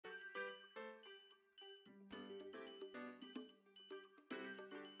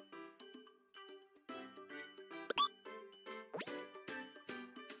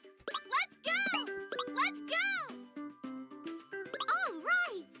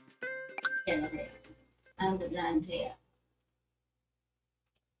Okay. I'm the blonde hair.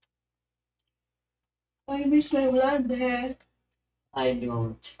 I miss my blonde hair. I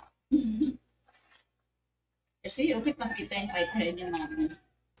don't. Kasi ukit lang kita yung white hair niya, mami.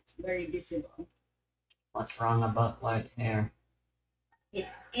 It's very visible. What's wrong about white hair? It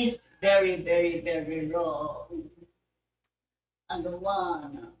is very, very, very wrong. Ano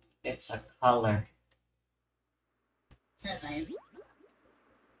one? It's a color. Sana yun.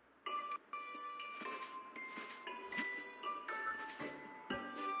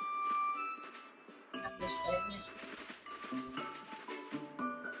 Style niya.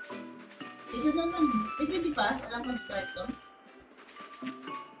 Ito naman. Ito di ba? Alam mo start to?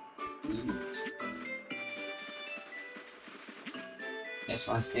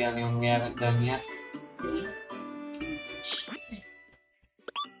 This one's the only one we haven't done yet.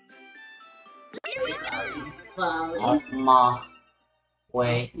 Ma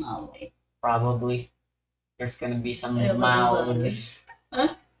way. Probably. There's gonna be some mouths.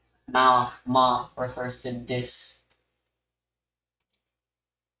 Huh? Ma refers to this.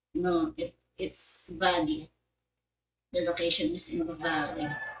 No, it's valley. The location is in the valley.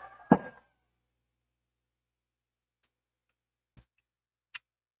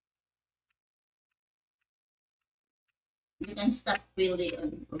 You can stop really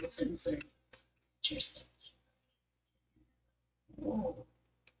on sensor. Oh.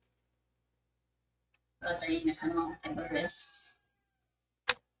 Tayo na sa Mount Everest.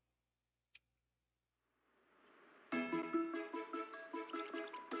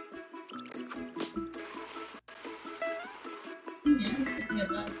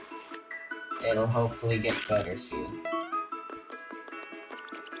 It'll hopefully get better soon.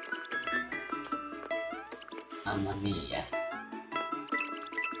 Mamma mia.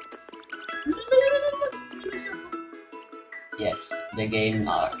 Yes, the game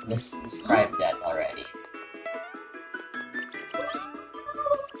described that already.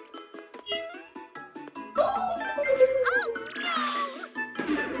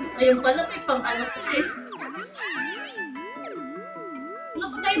 Ayun pala, may pang-ano ko eh. Ano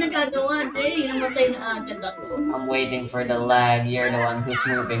ba tayo nagagawa, Jay? Namatay na agad ako. I'm waiting for the lag. You're the one who's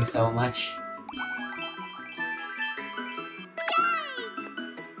moving so much.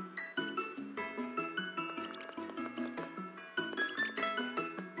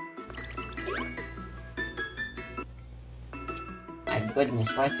 My goodness,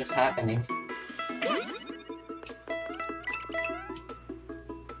 why is this happening?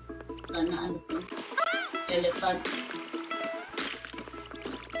 Ano to? Elephant.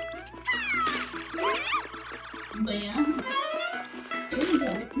 Ano ba yan? Ayun,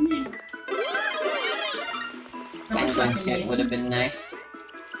 gamit niya. Penguin suit would have been nice.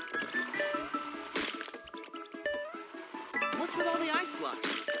 What's with all the ice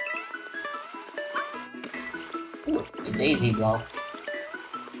blocks? Ooh, the daisy block.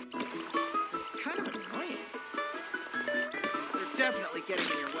 Kind of annoying. They're definitely getting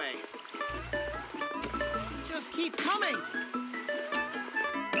in your way. Just keep coming.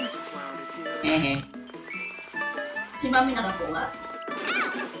 That's a flower to do. Hehe. Si Mami nakakuha.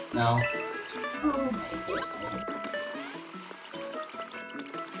 No. Oh my God.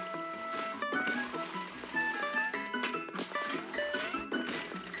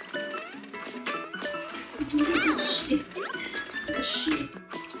 Shit. Shit.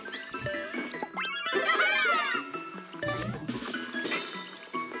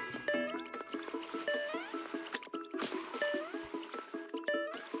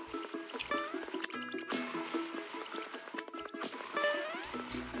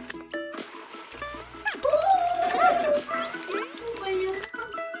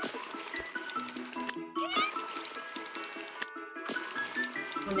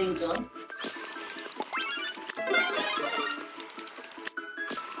 Kunin ko.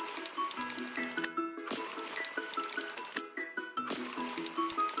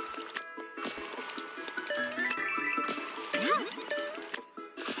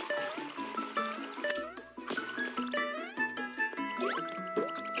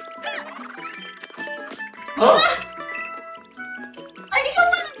 Oh! Ay, ikaw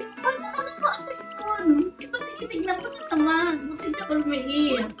man! Ano ba ako yun? Iba't tinignan ko na naman. Buti ka permit.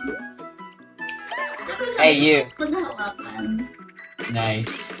 Hey, you. Paghahawakan.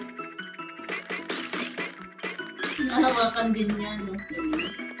 Nice. Nahawakan din yan.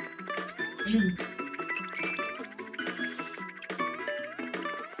 Ayun.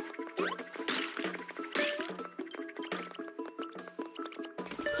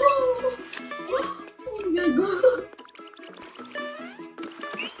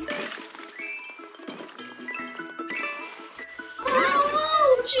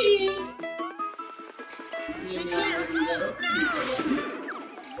 Yoshi! Sit here.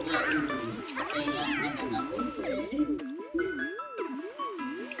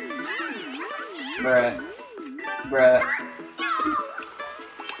 Bruh. Bruh.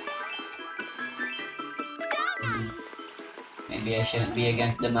 Maybe I shouldn't be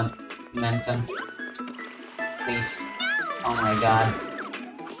against the momentum. Please. Oh my god.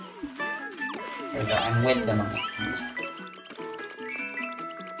 There we go. I'm with the momentum.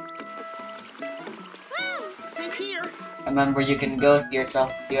 Sit here. Remember, you can ghost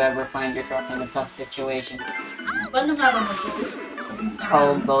yourself if you ever find yourself in a tough situation. Paano nga ba mag-ghost?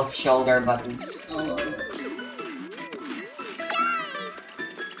 Hold both shoulder buttons. Oh.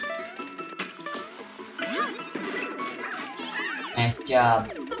 Nice job.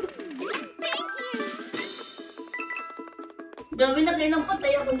 Grabe na kailang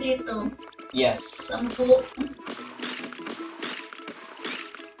patay ako dito. Yes. 10.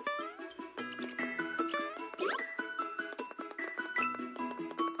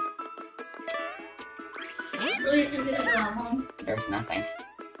 Uy, yung ginagawa mo. There's nothing.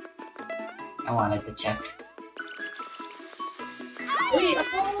 I wanted to check. Uy,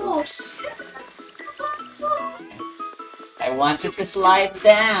 ako! Oops. I wanted to slide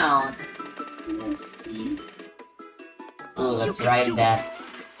down. Let's see. Ooh, let's ride that.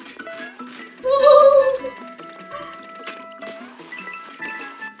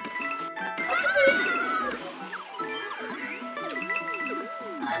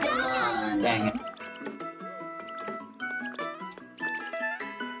 Dang it.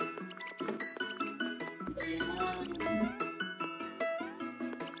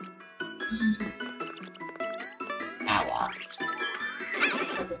 Ow.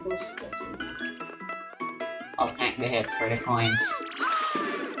 I'll tank the hit for the coins.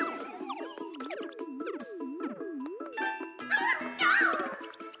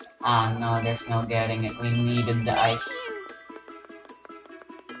 Ah no, there's no getting it. We needed the ice.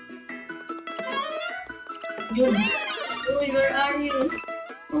 Yun. Uy, where are you?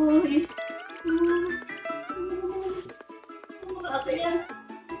 Uy. Ate yan.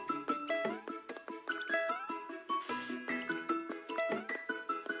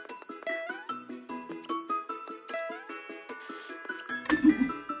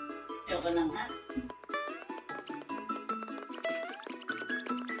 Ayoko na nga.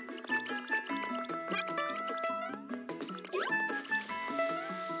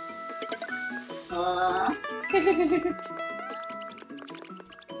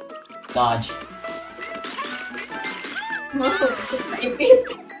 Dodge. Naipit.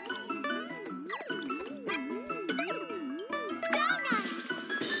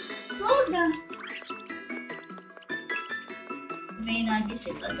 Soda. May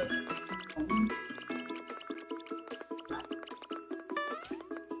nagisip agad.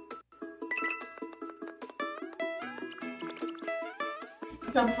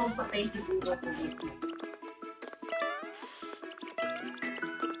 Sampung patay siguro po dito.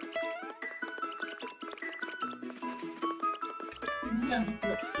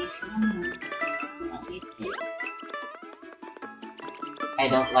 I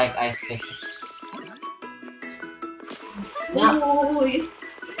don't like ice physics. No. Uy.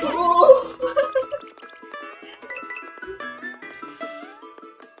 Oh.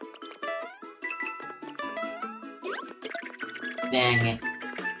 Dang it.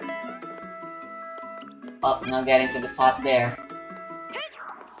 Oh, not getting to the top there.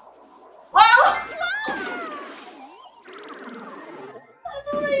 Wow! Ano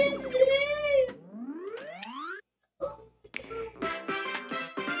ba yan?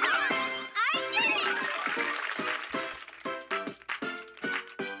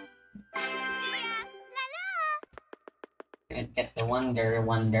 Didn't get the wonder.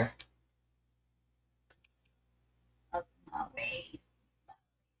 Okay.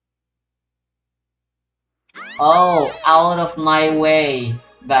 Oh, out of my way,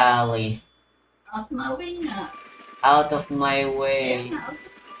 Valley. Out my way nga. Out of my way. Kaya nga, out of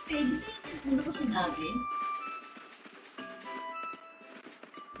my way. Ano ko sinabi?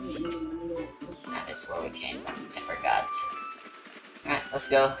 That is where we came from. I forgot. Alright, let's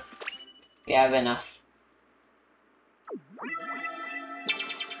go. We have enough.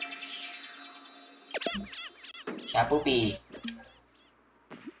 Shapoopy.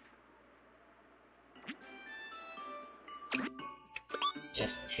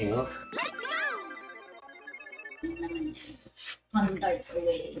 Just 2. Fun darts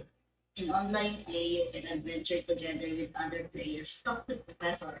away. In online play, you can adventure together with other players. Talk to the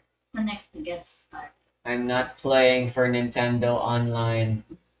professor. Connect to get started. I'm not playing for Nintendo Online.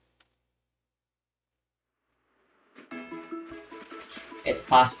 It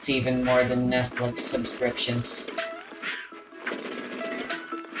costs even more than Netflix subscriptions.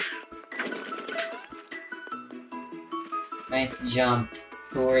 Nice jump.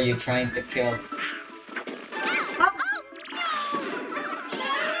 Who are you trying to kill?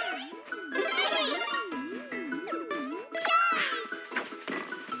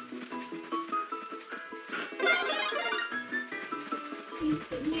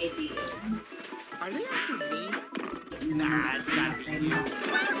 Maybe. Are they after me? Nah, it's gotta be you.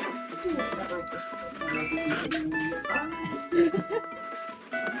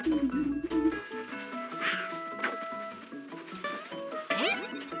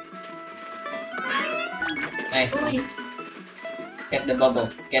 Nicely. Get the bubble.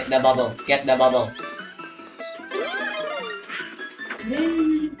 Get the bubble. Get the bubble.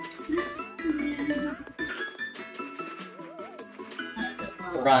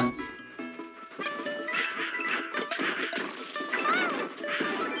 Run.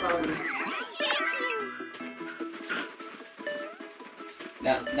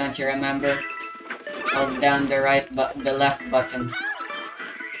 Don't you remember? Hold down the the left button.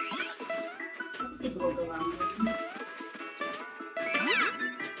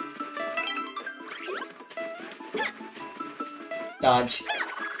 Dodge.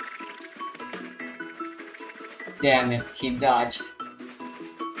 Damn it, he dodged.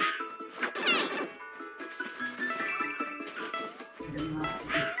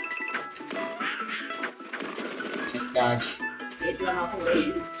 Just dodge.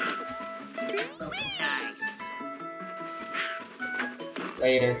 Nice.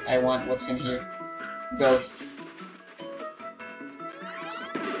 Later, I want what's in here. Ghost.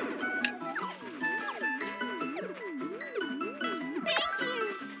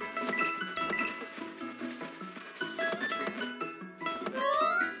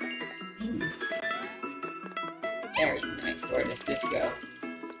 Very nice. Where does this go?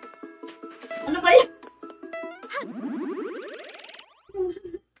 Ano ba yun?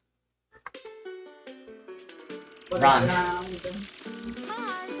 Run.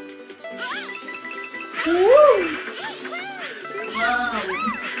 Woo! Wow.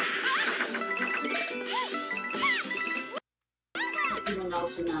 Hindi mo na ako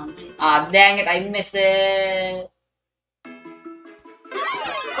sinamay. Ah, dang it! I missed it!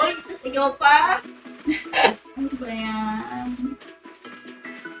 Oy, tapos ikaw pa? Ano ba yan?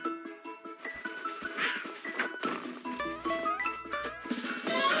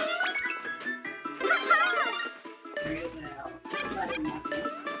 Very well. Bali natin.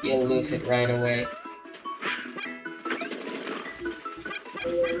 You'll lose it right away. I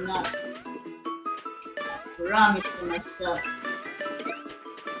will not promise to myself.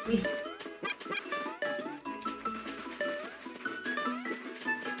 Uy.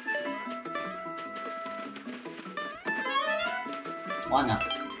 Wanna.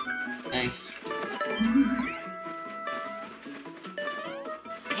 Nice.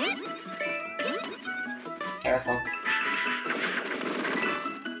 Careful.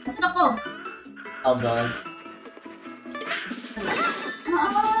 Nasaan ako? Oh god.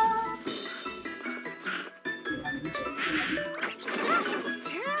 Ah!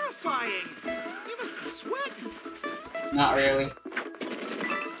 Terrifying. You must be sweating. Not really.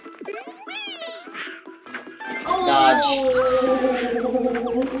 Oh! Dodge.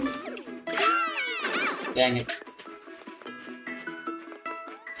 Dang it.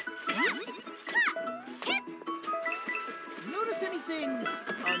 Notice anything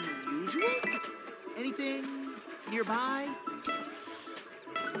unusual? Anything nearby?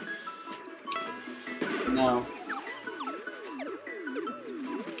 No.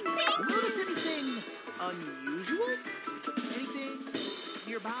 Notice anything unusual? Anything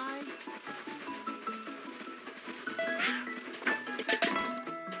nearby?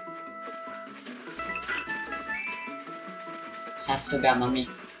 Sasugamami.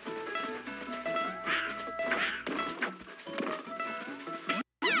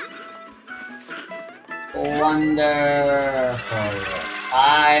 Wonderful.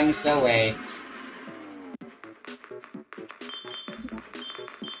 I'm so wait.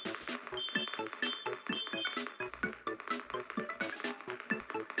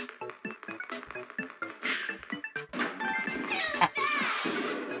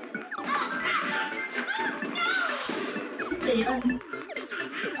 Ayun.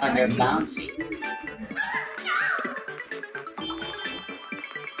 Under bouncy.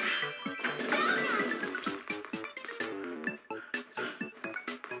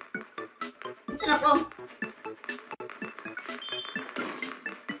 Nasaan ako?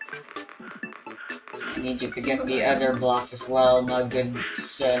 I need you to get the other blocks as well, my good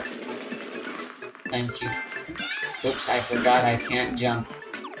sir. Thank you. Oops, I forgot I can't jump.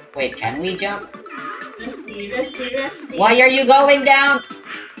 Wait, can we jump? Resty. Why are you going down?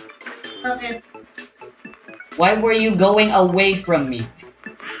 Okay. Why were you going away from me?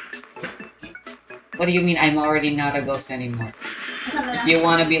 What do you mean I'm already not a ghost anymore? Asa ka If na? you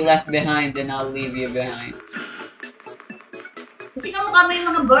wanna be left behind, then I'll leave you behind. Kasi kamukha mo yung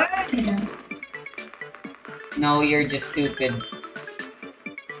mga bird. No, you're just stupid.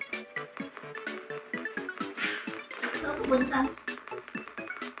 Saan ako punta?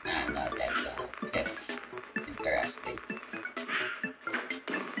 No, that's a bit interesting.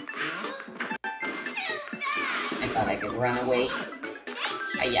 I thought I could run away.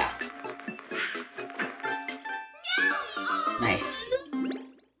 Yeah. Nice.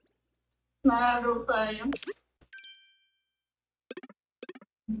 Naro tayo.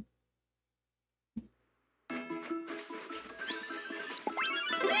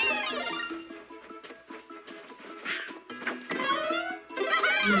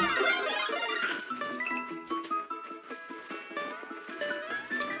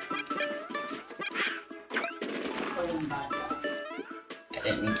 Walang bata. I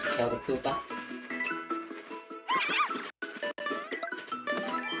didn't mean to kill the Koopa.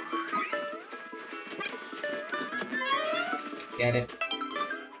 Get it?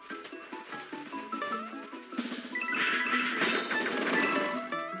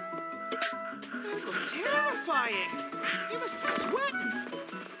 Terrifying! You must be sweating.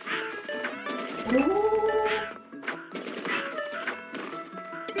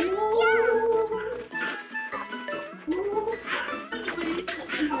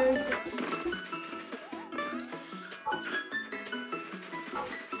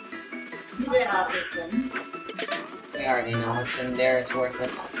 Hindi ba yung apit yan? We already know what's in there, it's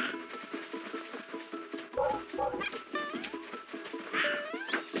worthless.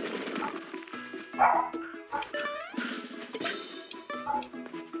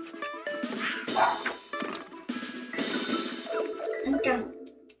 Ano ka?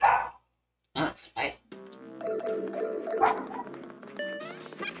 Oh, it's right.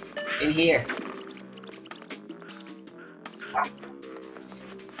 In here.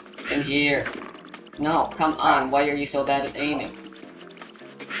 In here. No, come on, why are you so bad at aiming?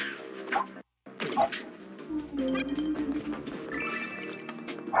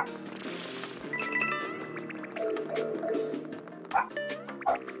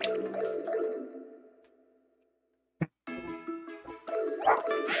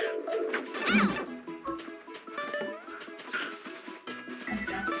 Ano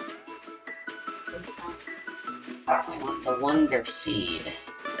ka? I want the Wonder Seed.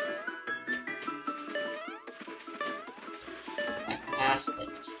 I passed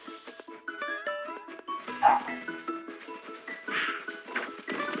it.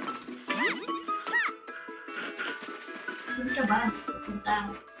 Saan ka ba? Punta.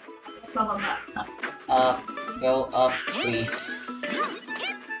 Bababa. Go up, please.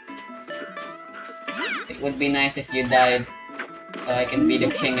 It would be nice if you died, so I can be the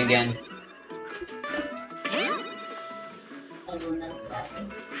king again. Ano na natin?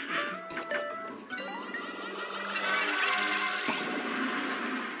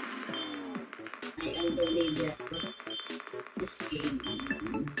 I unbelieve this game.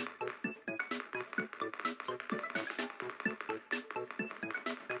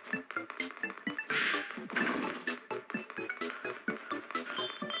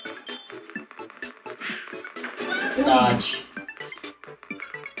 Dodge.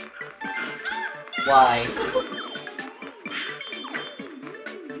 Why?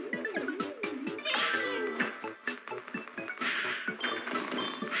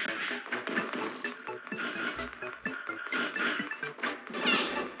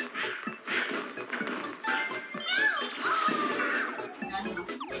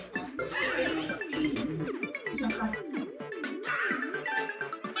 Saan ka?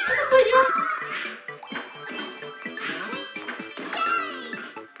 Ano ba yan?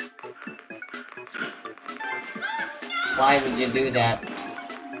 Why would you do that?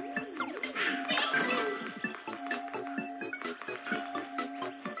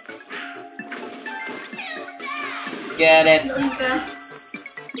 Get it? Doon ka.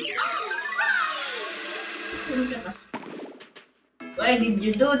 Doon ka kasi. Why did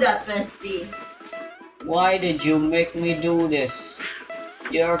you do that, Resty? Why did you make me do this?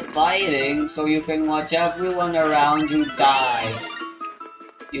 You're fighting so you can watch everyone around you die.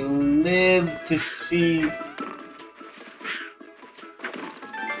 You live to see.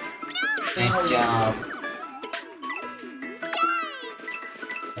 Nice job.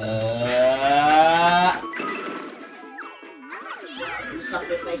 You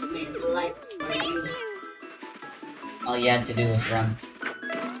sacrificed my life for you. All you had to do was run.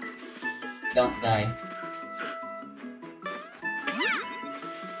 Don't die.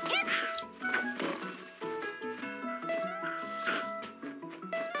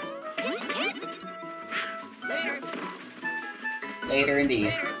 Later. Later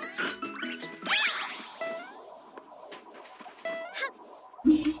indeed.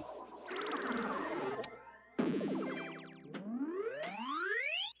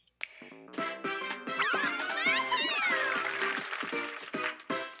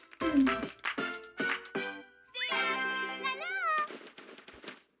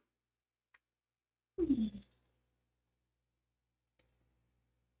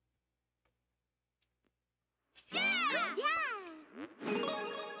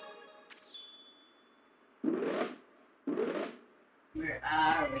 Where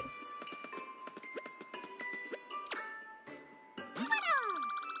are we?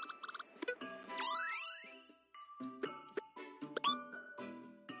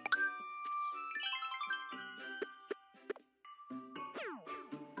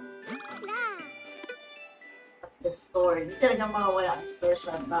 The store. Hindi talaga mawawala ang store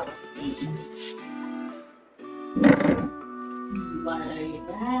sa bawat station. What are you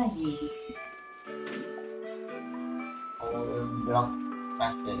buying? Old block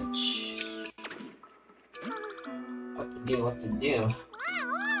passage. What to do?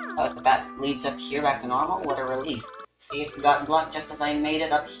 Oh, the path leads up here back to normal? What a relief. See, it got blocked just as I made it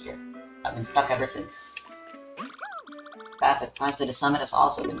up here. I've been stuck ever since. The path that climbs to the summit has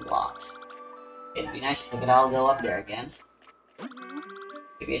also been blocked. It'd be nice if we could all go up there again.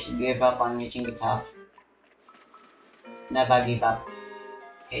 Maybe I should give up on reaching the top. Never give up.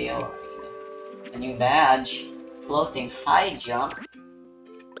 KO. A new badge. Floating high jump.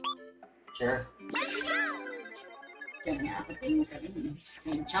 Sure. Diyan nga ako tayo magaling.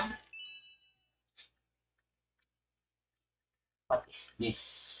 Screen jump. What is this?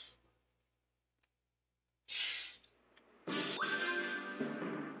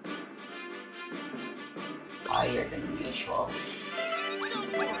 Higher than usual. Go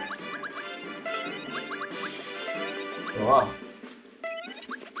for it. Cool.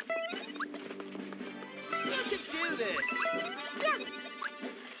 You can do this.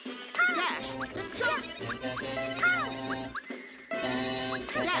 Dash and jump.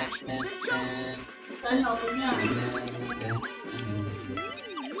 Dash and jump. Ano ako niya?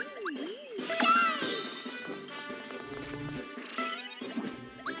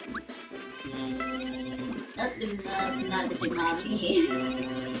 At dinali si Mami.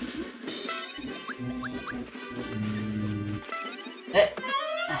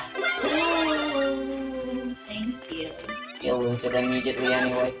 Oh, thank you. You'll lose it immediately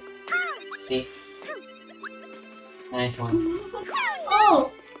anyway. See? Nice one.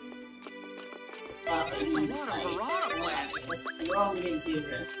 Oh! It's a lot of piranha plants. What's wrong with you,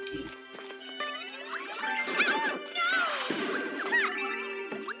 Rusty?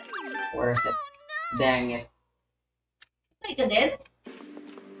 Worth it. Dang it. Ay, ka din?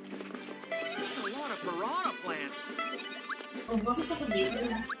 It's a lot of piranha plants. Oh, bakit ako dito?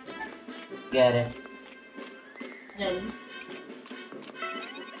 Get it. Diyan.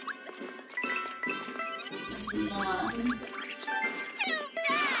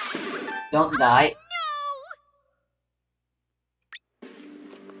 Don't die.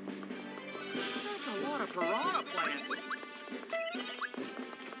 That's a lot of piranha plants.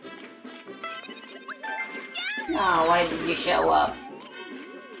 No, why did you show up?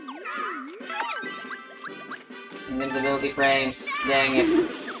 Invincibility frames. Dang it.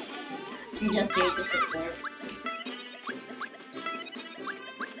 I'm just here to support.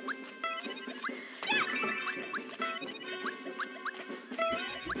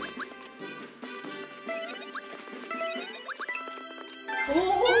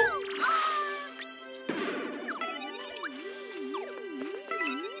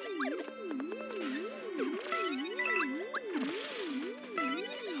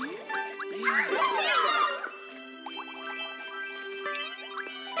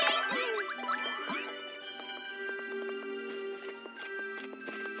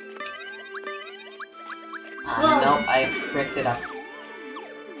 Nope, I fricked it up.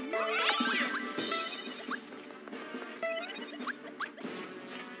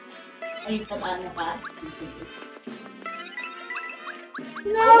 Ay, paano pa? Sige.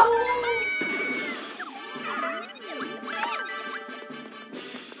 No!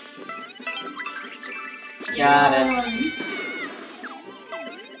 Got it.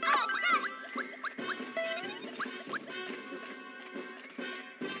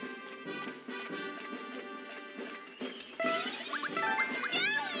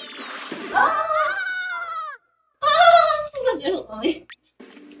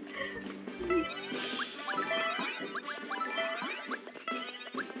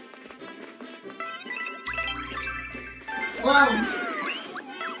 Wow!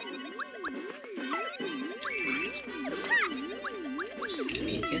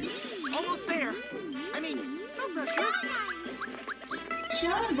 Me too. Almost there. I mean, no pressure.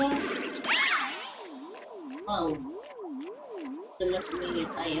 Shaba! Wow. The last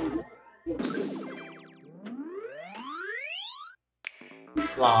minute I am. Oops.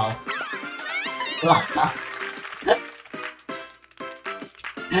 Lol. Lol.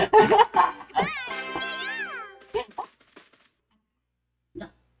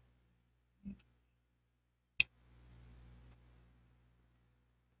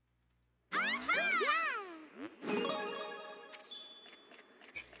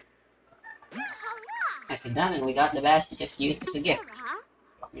 Nicely done, and we got the badge to just use as a gift.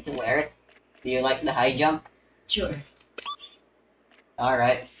 Want me to wear it? Do you like the high jump? Sure.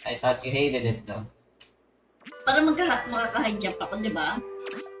 Alright, I thought you hated it though. Para makaka-high jump ako, di ba?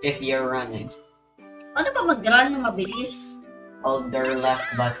 If you're running, Paano ba mag-run ng mabilis? hold the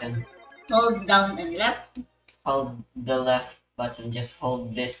left button. Hold down and left. Hold the left button, just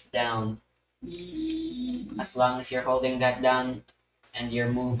hold this down. As long as you're holding that down and you're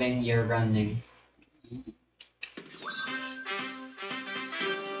moving, you're running.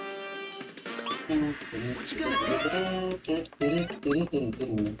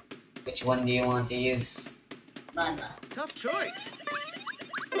 Which one do you want to use? Bala. Tough choice.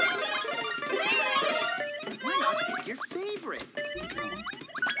 Why not pick your favorite?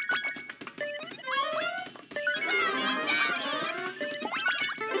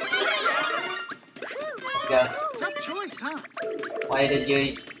 Let's go. Tough choice, huh? Why did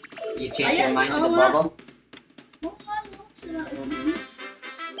you change your Ayan, mind to the oo nga. bubble? Oh, ano? Sila.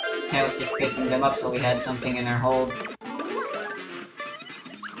 I was just picking them up so we had something in our hold.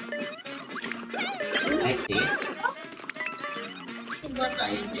 I see. Iba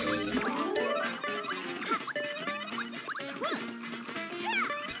tayo dyan.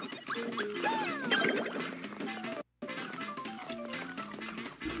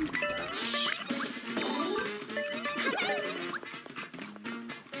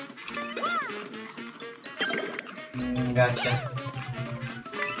 Gotcha.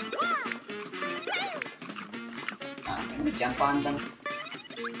 Can we jump on them?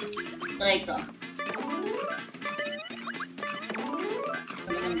 Try ko.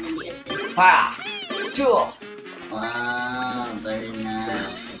 Ano naman niliit eh. Pa! Jewel! Wow, very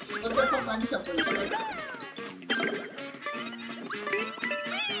nice. Huwag ka pa paano sa punto.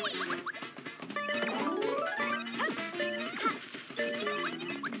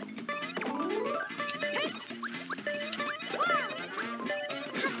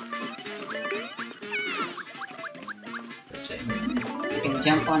 You can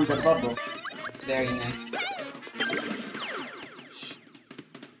jump on the bubbles. It's very nice.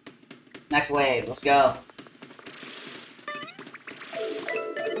 Next wave, let's go.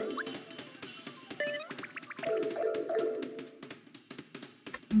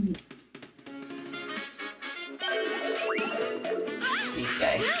 These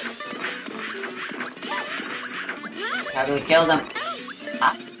guys. How do we kill them?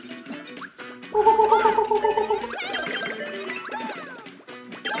 Ah.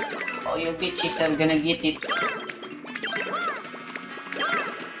 Oh, you bitches are gonna get it.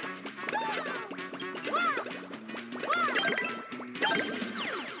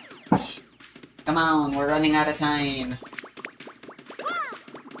 Come on, we're running out of time.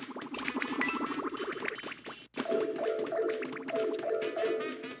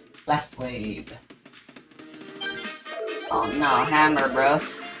 Last wave. Oh no, hammer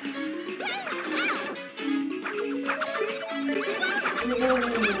bros.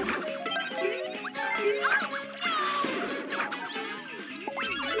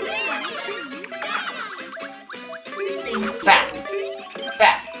 Fat!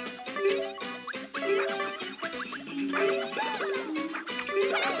 Fat!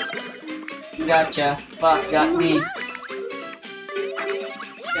 Gotcha. Fuck, got me.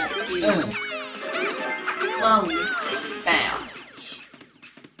 Got you. Ugh. Wow. Damn.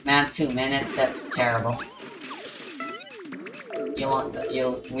 Man, 2 minutes, that's terrible. We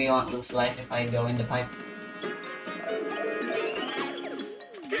won't lose life if I go in the pipe.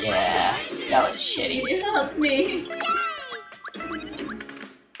 Yeah, that was shitty. You help me.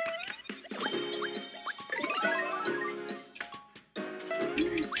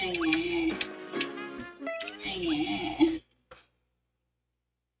 Enge. Enge.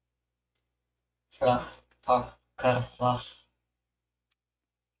 Fluff, puff, cut fluff.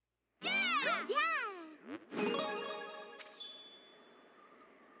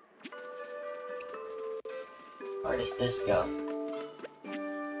 Where does this go?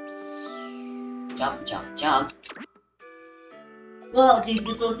 Jump, jump, jump. Wow,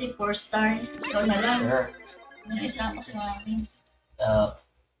 difficulty 4-star. Ikaw na lang. Sure. May isa ako si mami.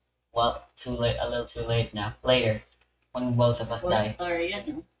 Well, too late. A little too late now. Later, when both of us die. 4-star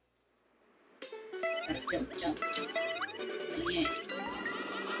yan, oh. Jump, jump. Yeah.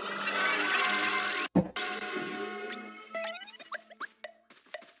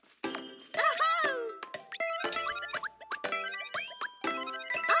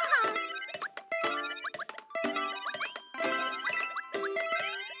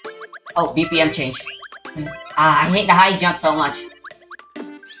 Oh, BPM change. I hate the high jump so much.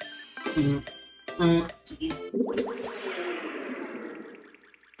 Sige.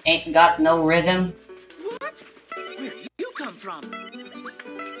 Ain't got no rhythm. What? Where you come from?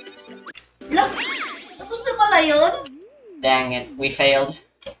 Look! Tapos na pala yun? Dang it, we failed.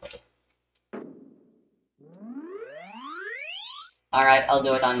 Alright, I'll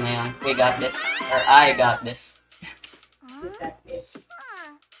do it on my own. We got this. Or I got this. Look at this.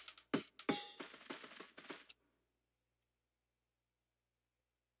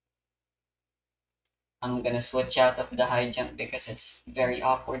 I'm gonna switch out of the high jump because it's very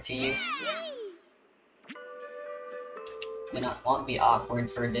awkward to use. Won't be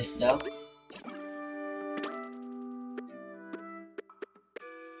awkward for this though.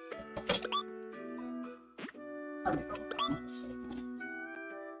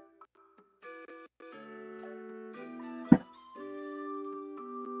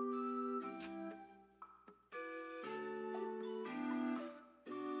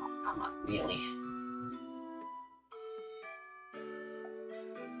 Come on, really.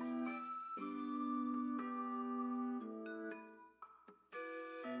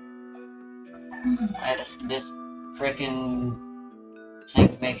 Why does this freaking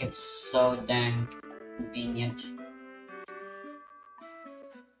thing make it so dang convenient?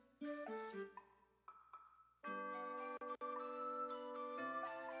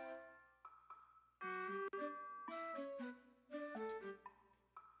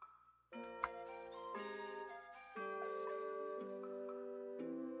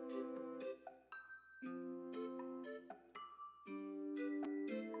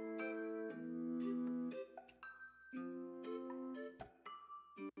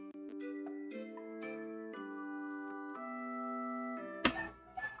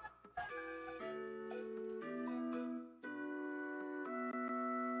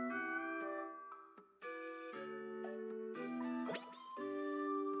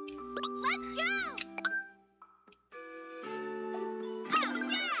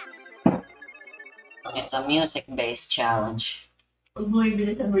 It's a music-based challenge. Huwag mo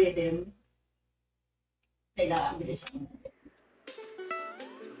ibilis ang rhythm. Kailangan bilisan mo.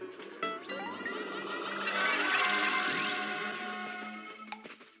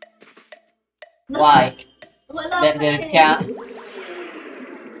 Why? Wala That pa didn't eh. count.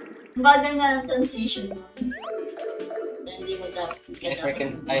 Bagal nga ang transition mo. Hindi mo dapat.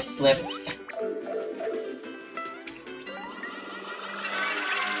 I slipped.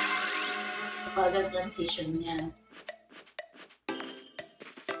 Bagal transition niya.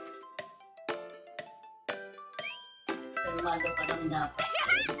 Kalmado pa lang dapat.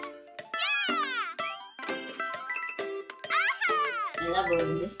 Wala,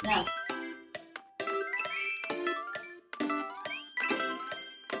 bonus na.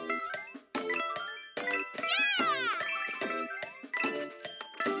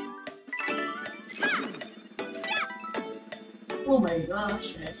 Oh my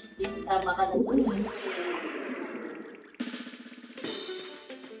gosh, resting. Tama ka na dun eh.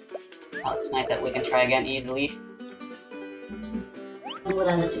 Oh, it's nice that we can try again easily.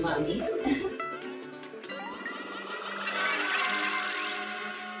 Wala na si Mami.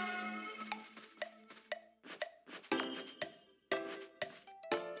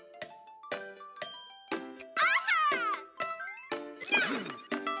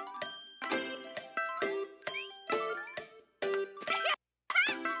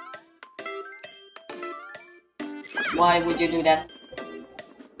 Why would you do that?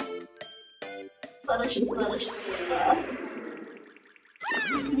 Parachute.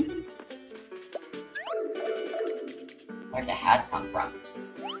 Where'd the hat come from?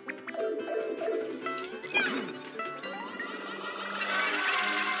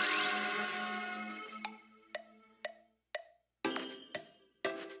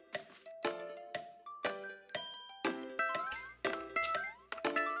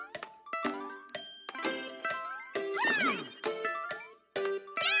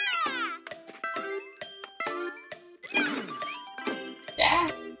 Yeah.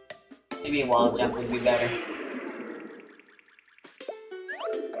 Maybe a wall jump would be better.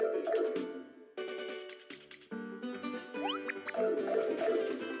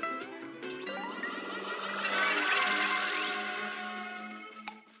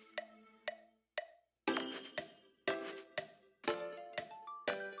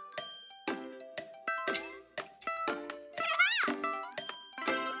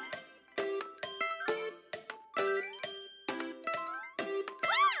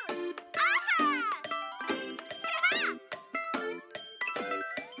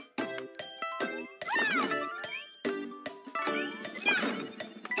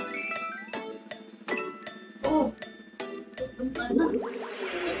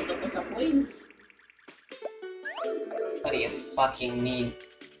 sa points. What do you fucking mean?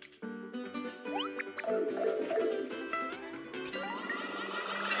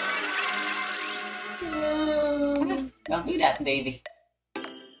 Don't do that, Daisy.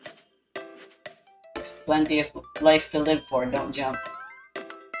 There's plenty of life to live for, don't jump.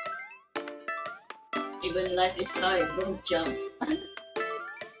 Even life is hard, don't jump.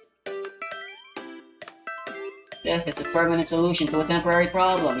 Yes, it's a permanent solution to a temporary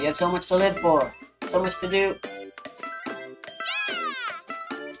problem. You have so much to live for, so much to do.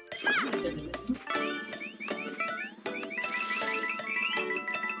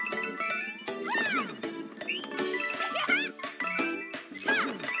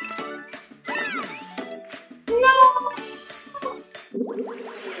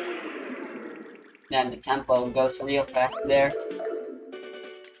 Then the tempo goes real fast there.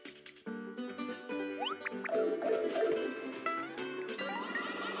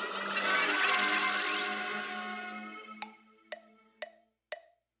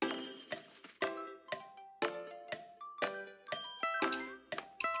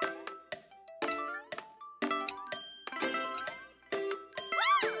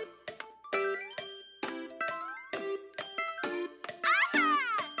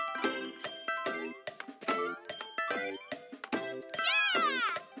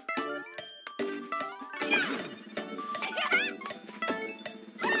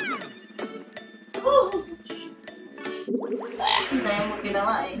 Ang daya mo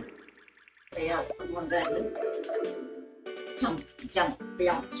ginawa eh. Kaya pag mag-ano. Jump, jump,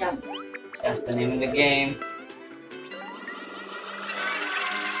 jump, jump. That's the name of the game.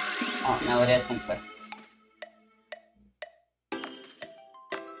 Oh, no it isn't, but...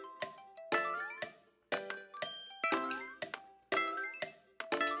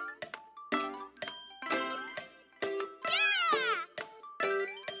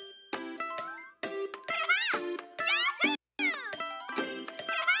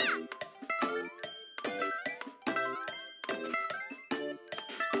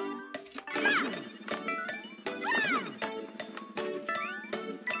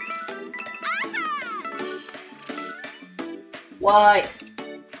 Why?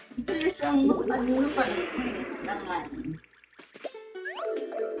 Ito isang ano pa rin. Langan.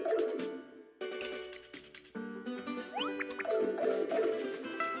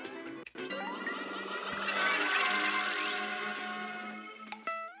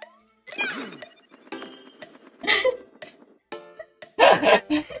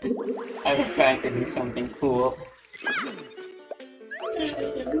 I was trying to do something cool.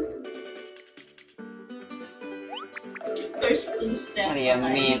 First two step. What do you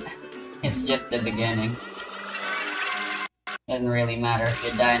mean? It's just the beginning. Doesn't really matter if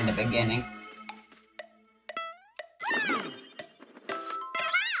you die in the beginning.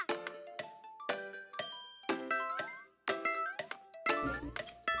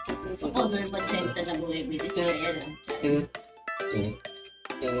 Sa honor magenta na buhay bilis kaya lang. Doot, doot,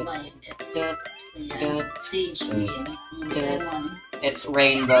 doot, doot, doot. Sage Queen. Lemon. It's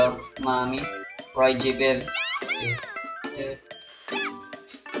Rainbow, mommy. Roy G. Biv. Doot, doot.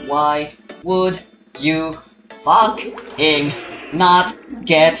 Why would you fucking not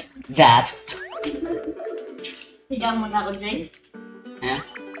get that? Higa mo na ako, Jay. Huh?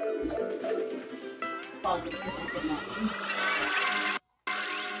 Pagod kasi ka natin.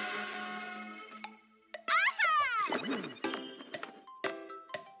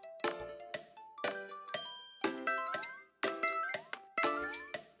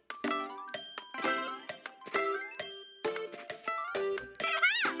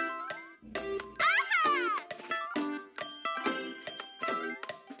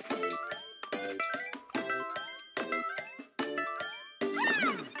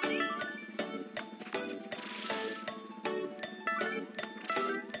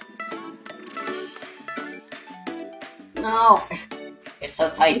 No! It's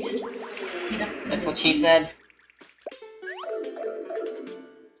so tight. That's what she said.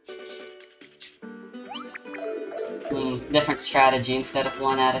 Different strategy instead of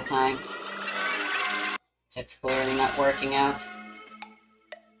one at a time. It's clearly not working out.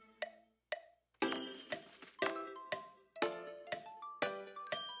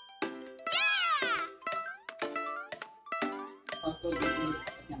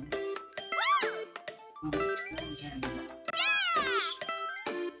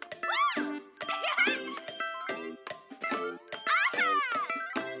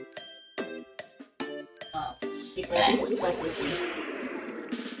 Strategy.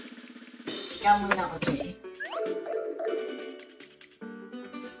 Higa mo na ako, Jay.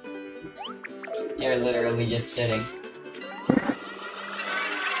 You're literally just sitting.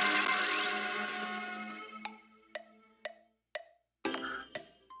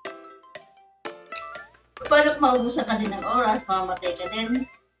 Paano kung maubusan ka din ng oras, mamamatay ka din?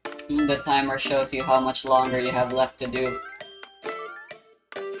 The timer shows you how much longer you have left to do.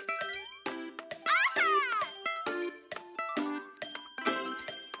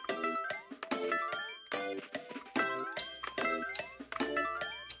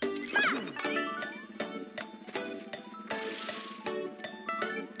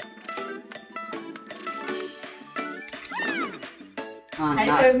 Oh,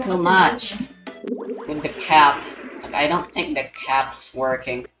 no, it's too much. With the cap. Like, I don't think the cap's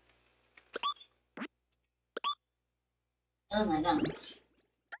working. Oh my god.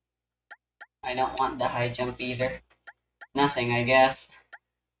 I don't want the high jump either. Nothing, I guess.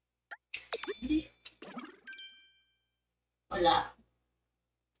 Wala.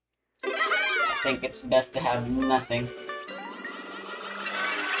 I think it's best to have nothing.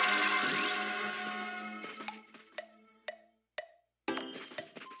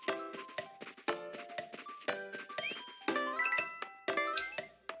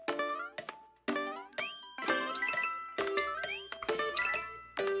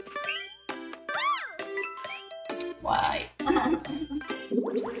 Why?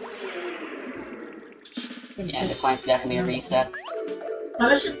 Yeah, the coin's definitely a reset.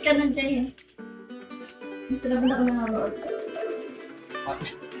 Parachute ka na dyan. Dito na ba ako nanganood? What?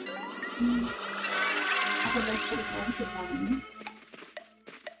 Ako lang po ang si Mami.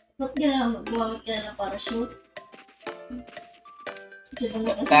 Ba't gumamit ka ng parachute?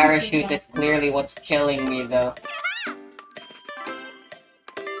 The parachute is clearly what's killing me, though.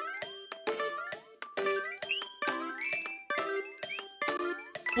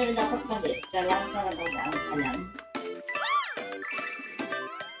 Pero dapat maliit ka lang para magaan ka lang.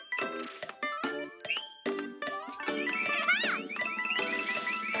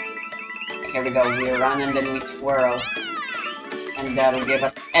 Here we go, we run and then we twirl. And that'll give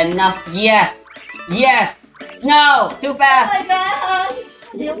us enough. Yes! Yes! No! Too Oh fast! my god!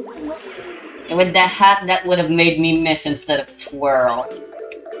 With the hat, that would have made me miss instead of twirl.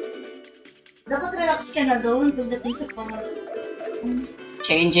 Dapat relax ka na doon pagdating sa pangalan.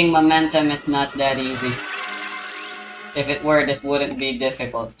 Changing momentum is not that easy. If it were, this wouldn't be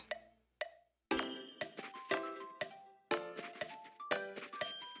difficult.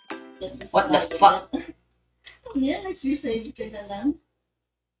 What the fuck? Yeah, nag-suicide ka na lang.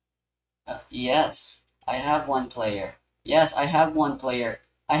 Yes, I have one player. Yes, I have one player.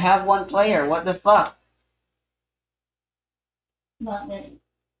 I have one player, what the fuck? Bakit?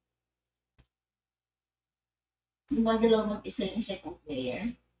 Gumagalaw mag-isa yung second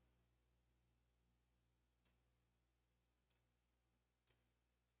player.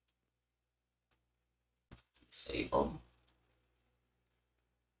 Disabled.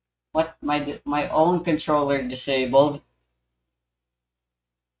 What? My own controller disabled?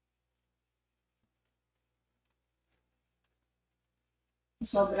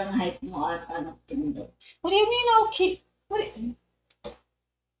 Sobrang hype mo at Nintendo. What do you mean okay?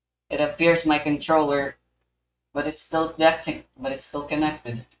 It appears my controller, but it's still connecting. But it's still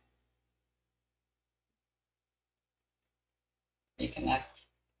connected. Reconnect.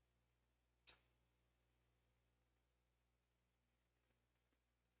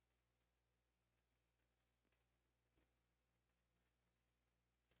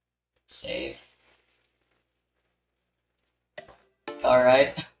 Save.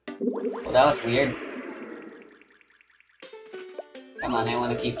 Alright. Well, that was weird. Come on, I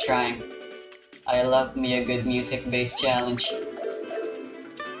want to keep trying. I love me a good music-based challenge.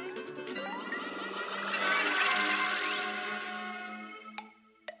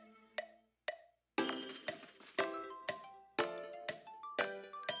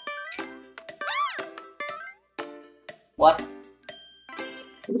 What?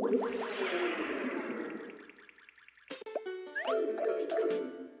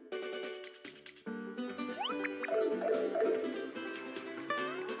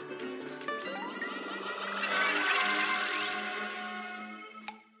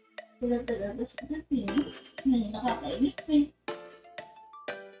 Wala talaga sa dati. May nakakainip eh.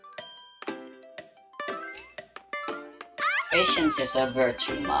 Patience is a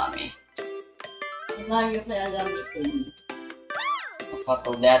virtue, mommy. Mario kaya gamitin. What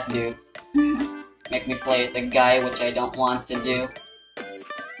will that do? Make me play as the guy which I don't want to do.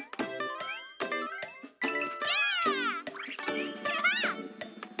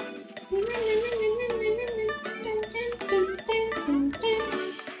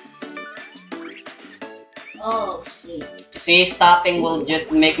 Oh, see. See, stopping will just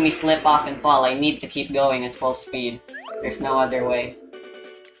make me slip off and fall. I need to keep going at full speed. There's no other way.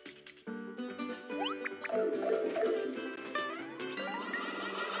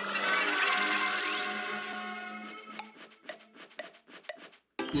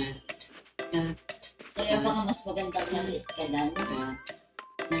 Kaya baka mas magandang maliit ka lang.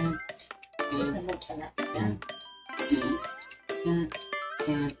 Isa magsalat ka.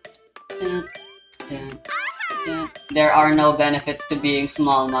 There are no benefits to being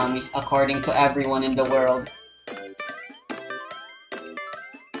small, mommy, according to everyone in the world.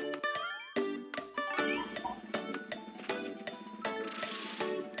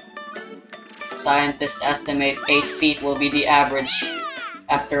 Scientists estimate 8 feet will be the average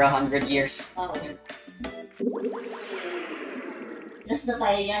after 100 years. Oo. Last na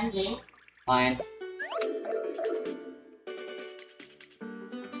tayo yan, Jay. Fine.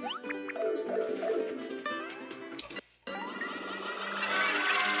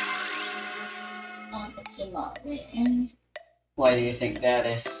 Ang si Mami. Why do you think that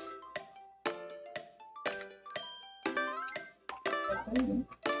is?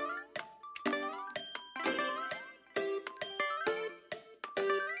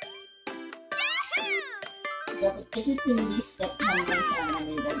 Dapat kasi hindi step hanggang sana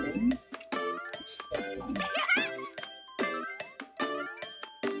nila dun. Step lang.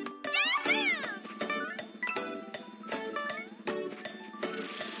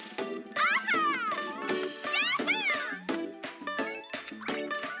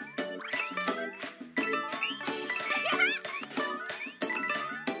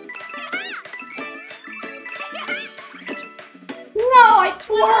 No, I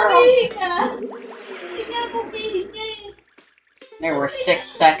twirled! Hindi nga ako pihinga eh. There were 6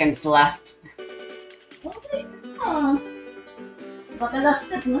 seconds left. Okay na. Baka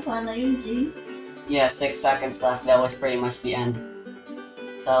last step na sana yun, Jay. Yeah, 6 seconds left. That was pretty much the end.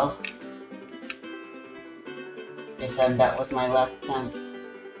 So, they said that was my last attempt.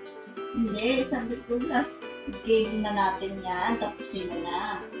 Hindi, sabi ko last game na natin yan. Tapusin mo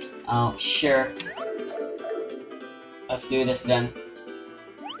na. Oh, sure. Let's do this then.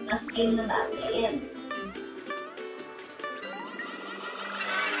 Last game na natin.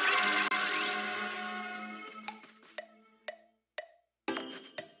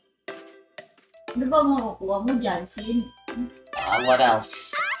 Ano ba makukuha mo, Jansen? What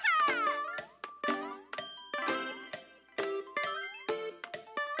else?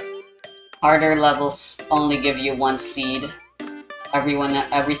 Harder levels only give you 1 seed.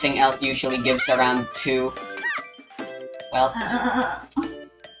 Everything else usually gives around 2. Well,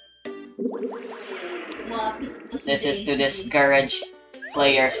 this is to discourage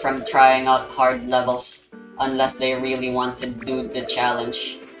players from trying out hard levels unless they really want to do the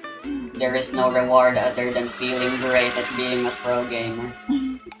challenge. There is no reward other than feeling great at being a pro gamer.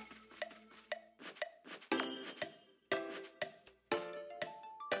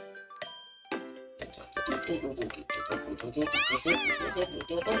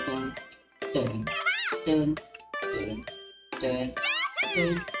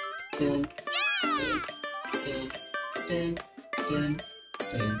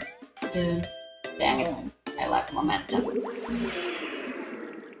 Dang it, I lack momentum.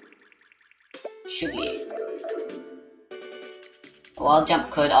 Shooty. A wall jump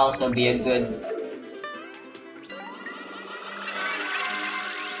could also be a good...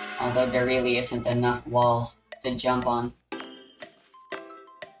 Although there really isn't enough walls to jump on.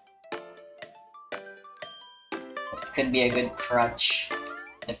 It could be a good crutch,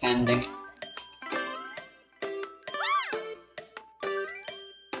 depending.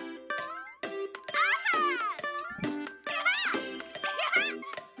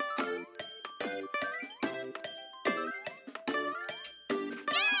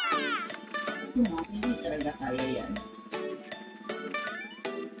 Hindi talaga kaya yan.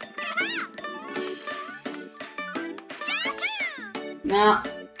 No,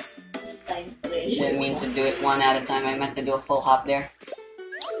 It's time pressure. didn't mean to do it one at a time. I meant to do a full hop there.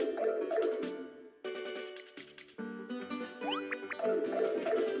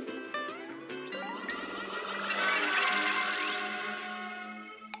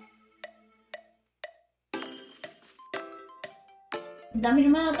 Ang dami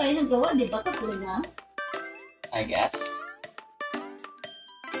naman na tayo nagawa, di ba? Tatlo na. I guess.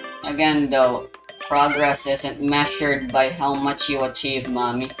 Again though, progress isn't measured by how much you achieve,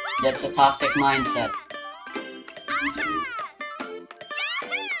 mommy. That's a toxic mindset.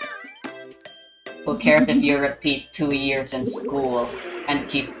 Who cares if you repeat 2 years in school and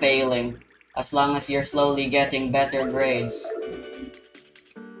keep failing, as long as you're slowly getting better grades?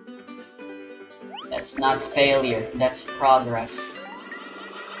 That's not failure, that's progress.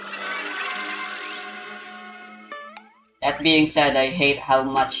 That being said, I hate how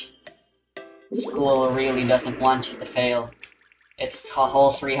much school really doesn't want you to fail. It's a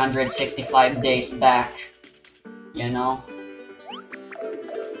whole 365 days back, you know?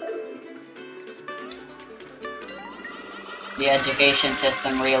 The education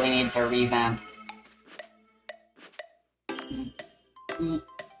system really needs a revamp.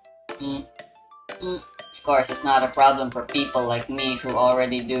 Of course, it's not a problem for people like me who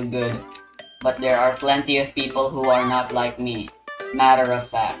already do good, but there are plenty of people who are not like me. Matter of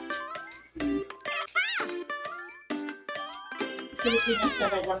fact. Pilipinas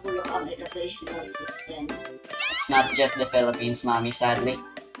talaga bulok ang educational system. It's not just the Philippines, mommy, sadly.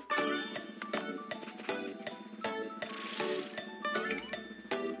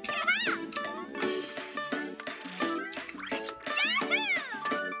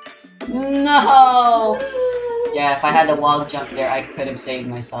 No! Yeah, if I had a wall jump there, I could have saved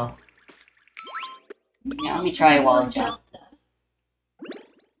myself. Yeah, let me try a wall jump.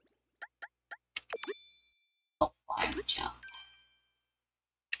 Oh, fine, jump.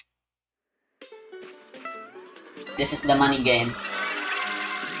 This is the money game.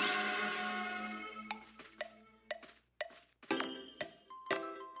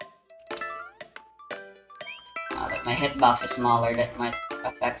 Now that my hitbox is smaller, that might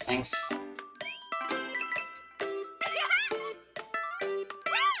affect things.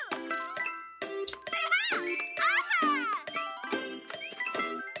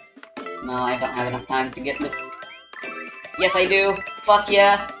 No, I don't have enough time to get the... Yes, I do! Fuck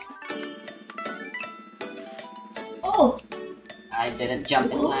yeah! Oh! I didn't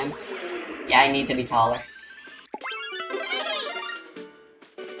jump in time. Yeah, I need to be taller.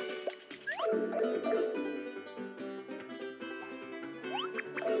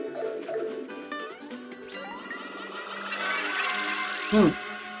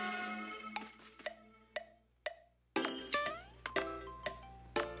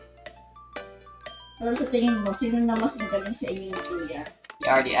 Pero sa tingin mo, sino na mas magaling sa inyo ng kuya?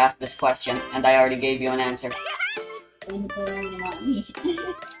 You already asked this question, and I already gave you an answer. Punto lang ni Mami.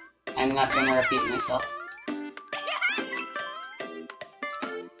 I'm not gonna repeat myself.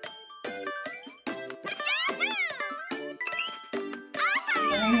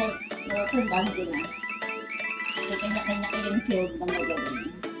 Parang natandaan ko na. So, kanya-kanya kayong field na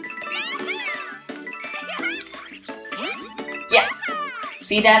magaling. Yes!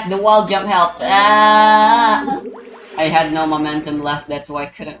 See that? The wall jump helped. Ah! I had no momentum left, that's why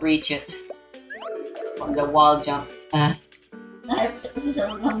I couldn't reach it. From the wall jump. Dahil kasi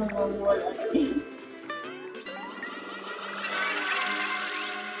sa mga mamawala.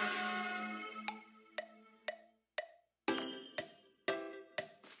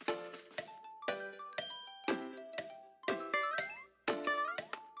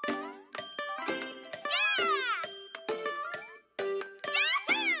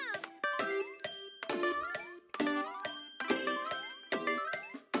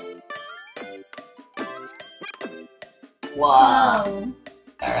 Wow.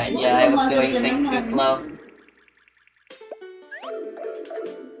 Alright, yeah, I was doing things too slow.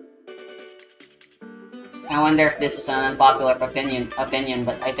 I wonder if this is an unpopular opinion,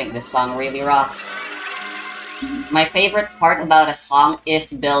 but I think this song really rocks. My favorite part about a song is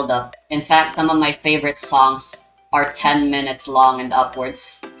build-up. In fact, some of my favorite songs are 10 minutes long and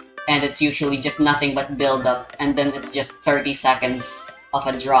upwards. And it's usually just nothing but build-up, and then it's just 30 seconds of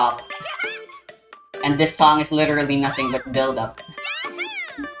a drop. And this song is literally nothing but build-up.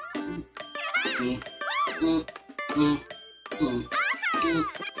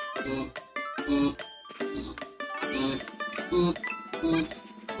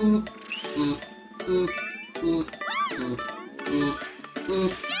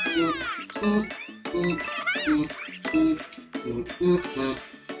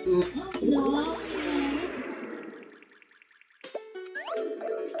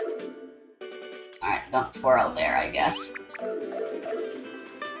 Alright, don't twirl there, I guess.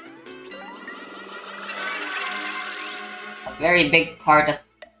 A very big part of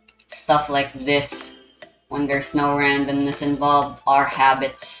stuff like this, when there's no randomness involved, are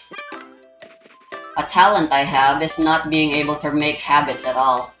habits. A talent I have is not being able to make habits at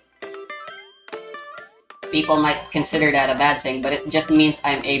all. People might consider that a bad thing, but it just means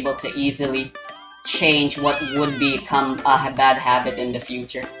I'm able to easily change what would become a bad habit in the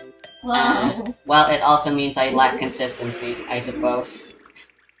future. Wow. Well, it also means I lack consistency, I suppose.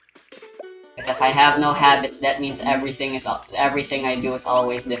 Because if I have no habits, that means everything I do is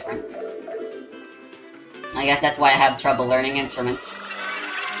always different. I guess that's why I have trouble learning instruments.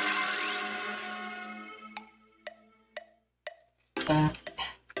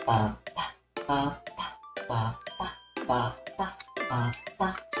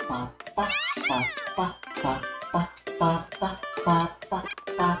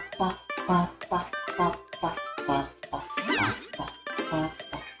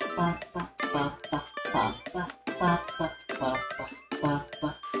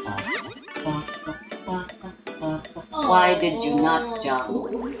 Why did you not jump?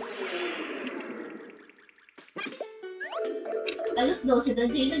 Alas 12 na,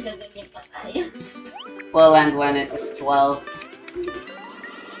 Gina, gaganyan pa tayo. Well, and when it was 12.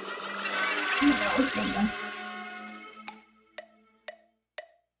 Nakaos na lang.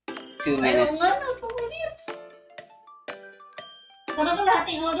 2 Ayaw minutes. nga na, 2 minutes. Parang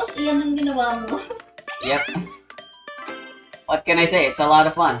kalahating oras, iyan ang ginawa mo. Yep. What can I say? It's a lot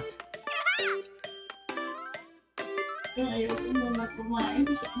of fun. Ayaw ko muna kumain.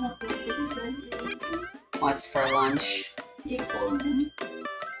 Gusto ko matulog. What's for lunch? Ipon.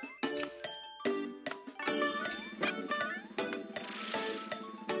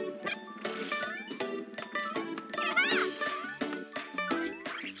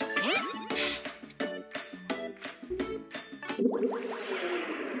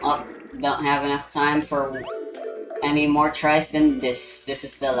 Oh, don't have enough time for any more tries than this. This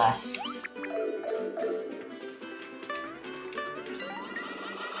is the last.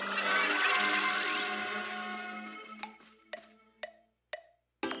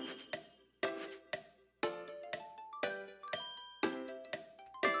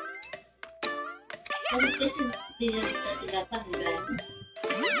 Kasi tinatanggal.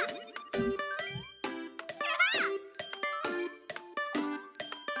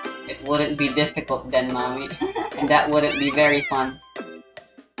 It wouldn't be difficult then, mommy. And that wouldn't be very fun.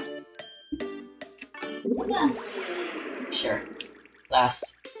 Sure.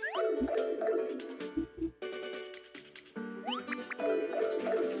 Last.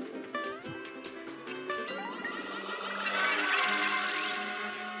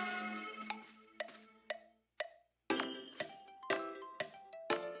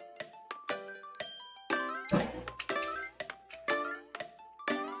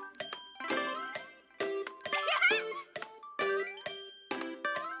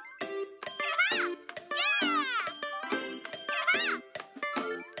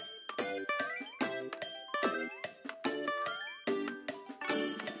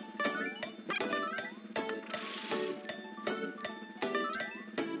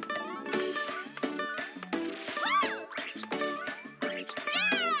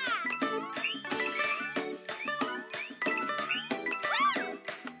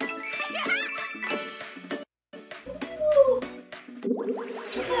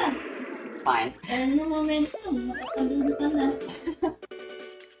 Fine. Ano momentum? Makakaluno ka na.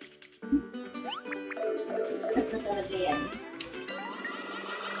 Ito talaga yan.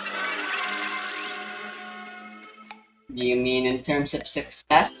 Do you mean in terms of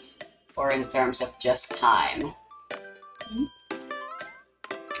success or in terms of just time?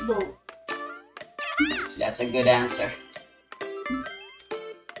 Go. That's a good answer.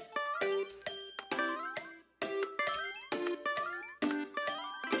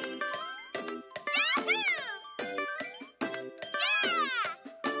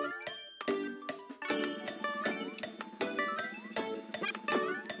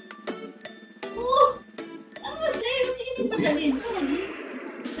 Oh! Ang masaya! Hindi pa dito.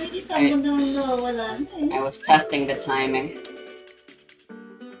 Nakikita mo na nawawala na eh. I was testing the timing.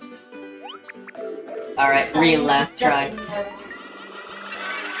 Alright, real last try.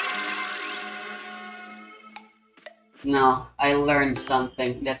 No, I learned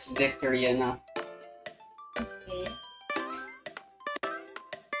something. That's victory enough. Okay.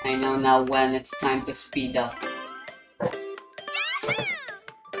 I know now when it's time to speed up.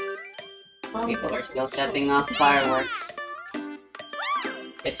 People are still setting off fireworks.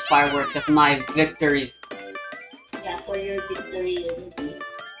 It's fireworks of my victory. Yeah, for your victory.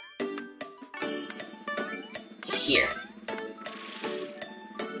 Here.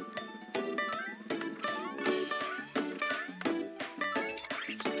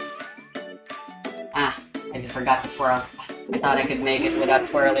 Ah, I forgot to twirl. I thought I could make it without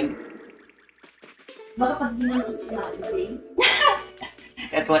twirling. Baka pag ginanood sila kasi.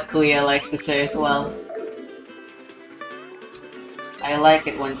 That's what Kuya likes to say as well. I like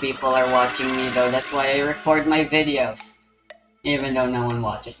it when people are watching me though, that's why I record my videos. Even though no one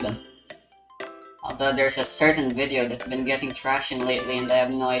watches them. Although there's a certain video that's been getting traction lately and I have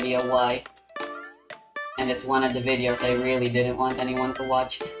no idea why. And it's one of the videos I really didn't want anyone to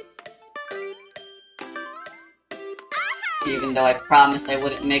watch. Even though I promised I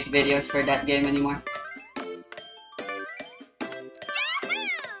wouldn't make videos for that game anymore.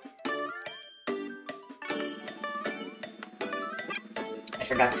 I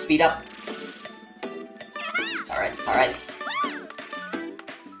forgot to speed up. It's alright, it's alright.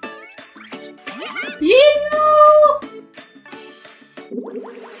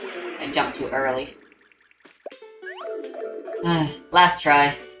 I jumped too early. Last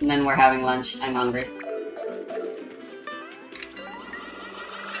try, and then we're having lunch. I'm hungry.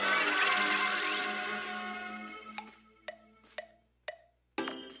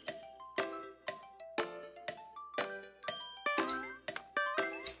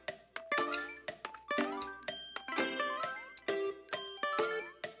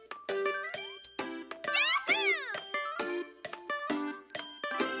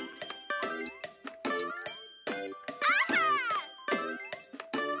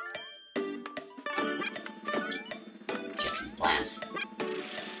 Chicken plants.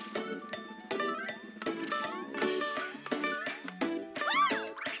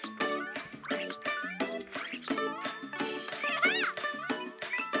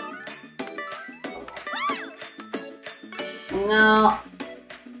 No.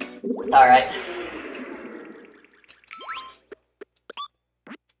 Alright.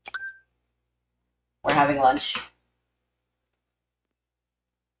 We're having lunch.